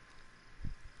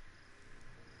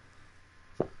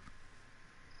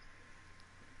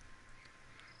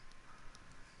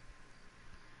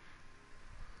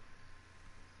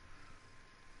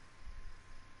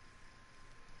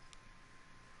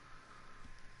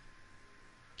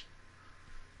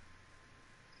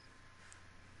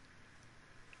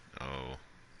 Oh.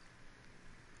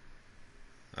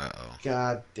 Uh-oh.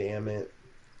 God damn it.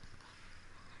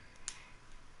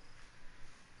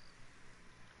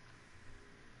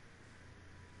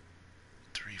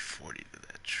 340 to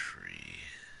that tree.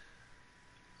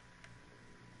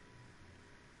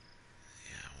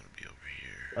 Yeah, I want to be over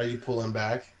here. Are you pulling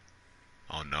back?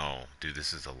 Oh no, dude,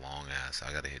 this is a long ass.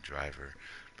 I gotta hit driver.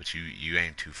 But you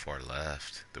ain't too far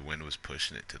left. The wind was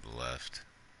pushing it to the left.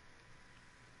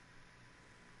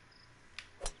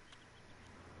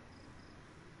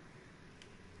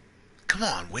 Come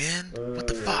on, wind. What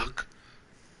the Uh, fuck?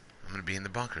 I'm gonna be in the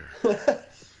bunker.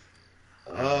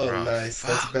 Or in the oh, rough. nice.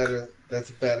 That's Fuck. better.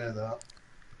 That's better though.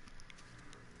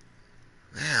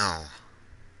 Now.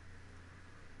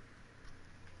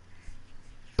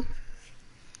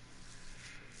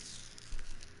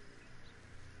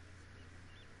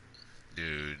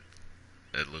 Dude,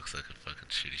 that looks like a fucking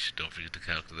shitty shit. Don't forget to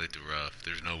calculate the rough.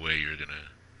 There's no way you're gonna...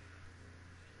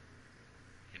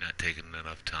 You're not taking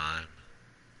enough time.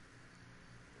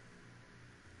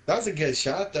 That was a good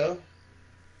shot though.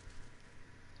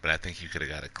 But I think you could have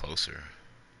got it closer.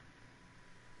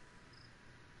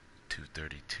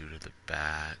 232 to the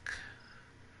back.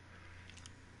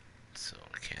 So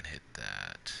I can't hit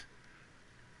that.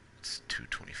 It's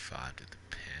 225 to the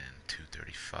pin.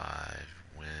 235.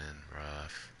 Wind,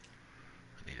 rough.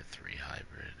 I need a 3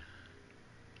 hybrid.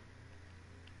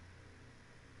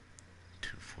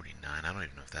 249. I don't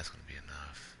even know if that's going to be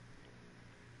enough.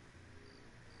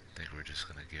 I think we're just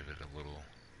going to give it a little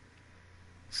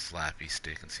slappy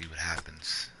stick and see what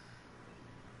happens.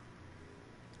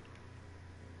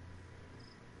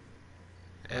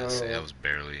 Yeah, see, that Oh, was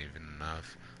barely even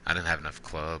enough. I didn't have enough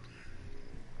club.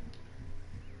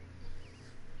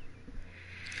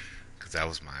 Because that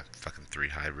was my fucking 3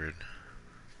 hybrid.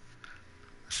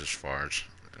 That's as far as...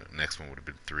 Next one would have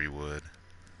been 3 wood.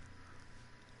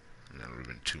 And that would have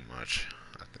been too much,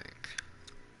 I think.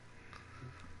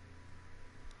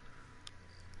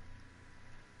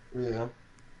 yeah.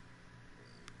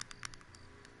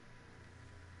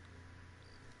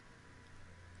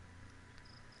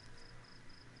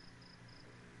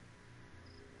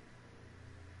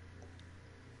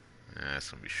 Yeah,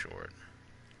 it's going to be short.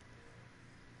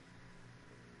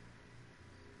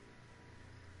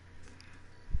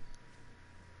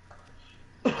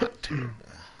 Not terrible.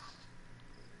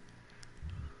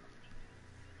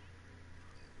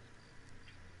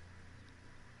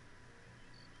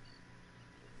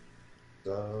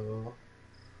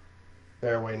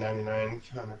 Fairway 99,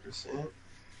 100%.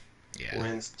 Yeah.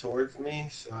 Winds towards me,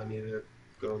 so I need to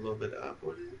go a little bit up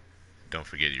with it. Don't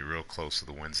forget you're real close, so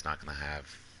the wind's not gonna have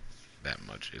that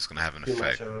much. It's gonna have an Too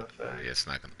much effect. of an Yeah, effect. it's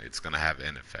not gonna. It's gonna have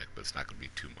an effect, but it's not gonna be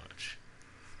too much.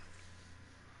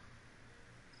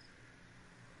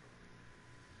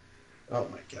 Oh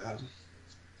my god.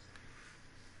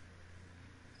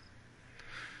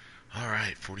 All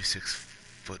right,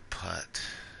 46-foot putt.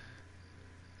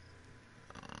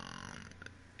 Um,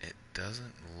 it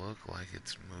doesn't look like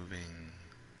it's moving.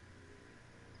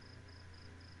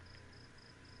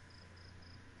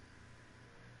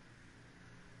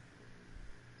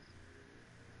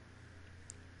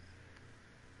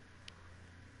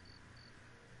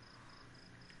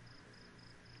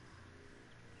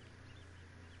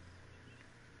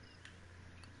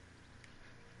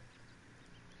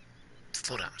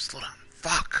 Slow down, slow down.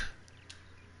 Fuck.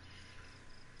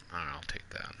 I don't know. I'll take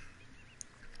that.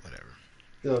 Whatever.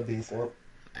 Still decent.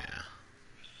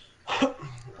 Yeah.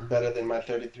 Better than my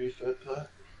 33-foot putt.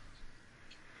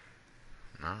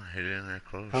 No, hit it in there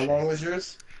close. How long was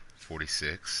yours?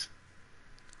 46.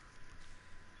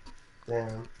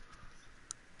 Damn.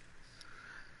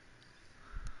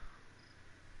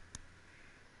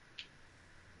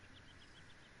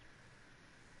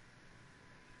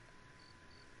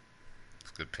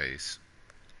 It's good pace.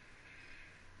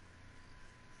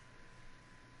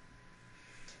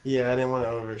 Yeah, I didn't want to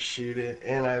overshoot it,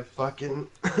 and I fucking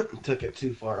took it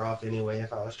too far off anyway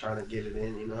if I was trying to get it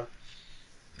in, you know?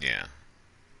 Yeah.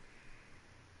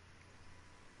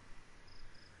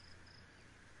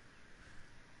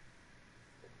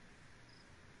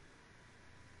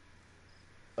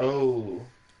 Oh,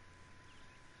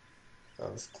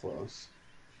 that was close.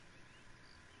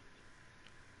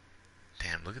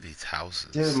 Damn, look at these Dude,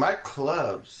 houses. my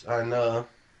clubs, I know.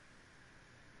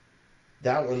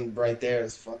 That one right there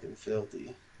is fucking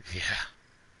filthy. Yeah.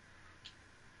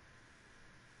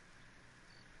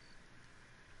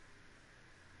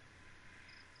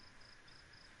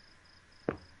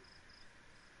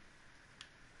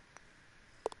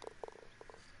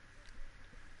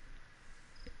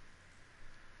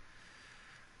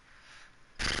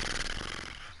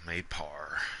 Made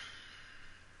par.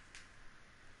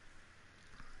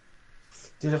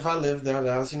 Dude, if I lived there,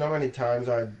 that house, you know how many times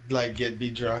I'd like be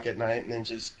drunk at night and then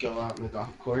just go out in the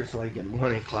golf course like at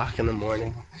 1 o'clock in the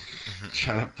morning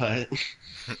trying to putt.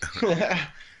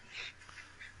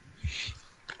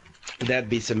 That'd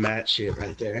be some match shit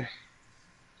right there.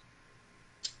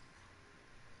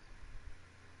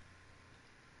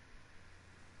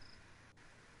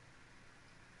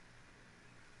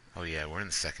 Oh yeah, we're in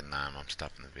the second nine. I'm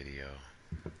stopping the video.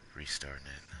 Restarting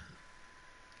it.